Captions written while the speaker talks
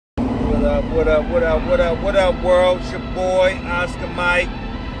What up, world? It's your boy, Oscar Mike,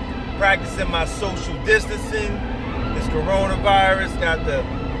 practicing my social distancing. This coronavirus got the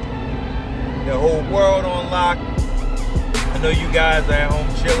whole world on lock. I know you guys are at home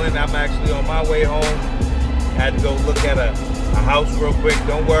chilling. I'm actually on my way home. I had to go look at a house real quick.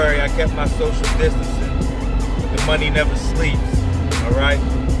 Don't worry, I kept my social distancing. But the money never sleeps, all right?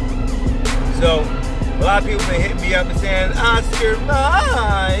 So, a lot of people been hitting me up and saying, Oscar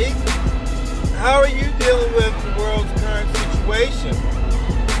Mike, how are you dealing with the world's current situation?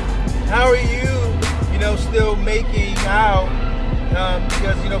 How are you, still making out?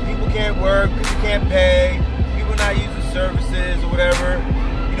 Because, people can't work, people can't pay, people not using services or whatever.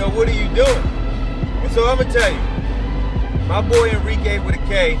 What are you doing? And so I'm going to tell you, my boy Enrique with a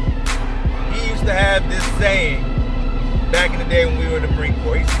K, he used to have this saying back in the day when we were in the Marine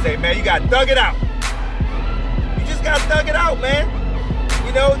Corps. He used to say, man, you got to thug it out. You just got to thug it out, man.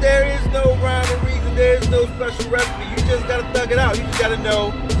 There is no rhyme or reason. There is no special recipe. You just got to thug it out. You just got to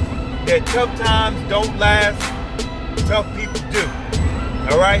know that tough times don't last. Tough people do.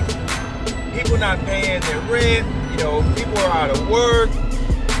 All right? People not paying their rent. People are out of work.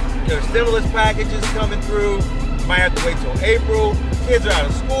 Stimulus packages coming through. Might have to wait till April. Kids are out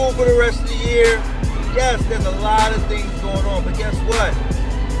of school for the rest of the year. Yes, there's a lot of things going on. But guess what?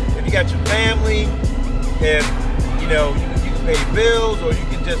 If you got your family, if, you can pay bills, or you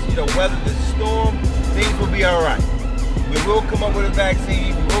can just, weather this storm, things will be all right. We will come up with a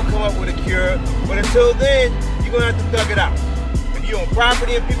vaccine. We will come up with a cure. But until then, you're going to have to thug it out. If you own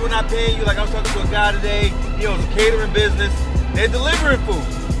property and people are not paying you, like I was talking to a guy today, he owns a catering business, they're delivering food.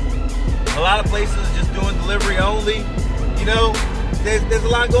 A lot of places are just doing delivery only. There's a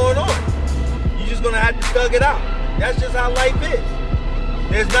lot going on. You're just going to have to thug it out. That's just how life is.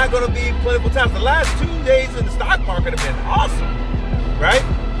 There's not going to be plentiful times. The last 2 days in the stock market have been awesome, right?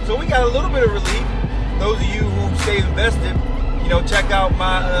 So we got a little bit of relief. Those of you who stay invested, check out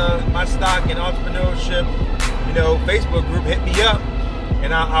my stock and entrepreneurship, Facebook group. Hit me up,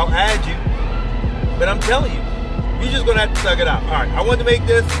 and I'll add you. But I'm telling you, you're just going to have to thug it out. All right, I wanted to make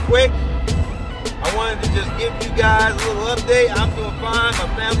this quick. I wanted to just give you guys a little update. I'm doing fine. My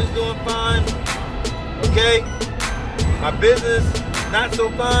family's doing fine. Okay? My business, not so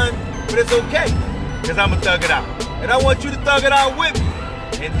fine, but it's okay, because I'm going to thug it out. And I want you to thug it out with me.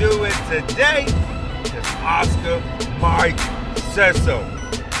 And do it today, because Oscar Mike says so.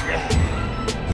 Yeah.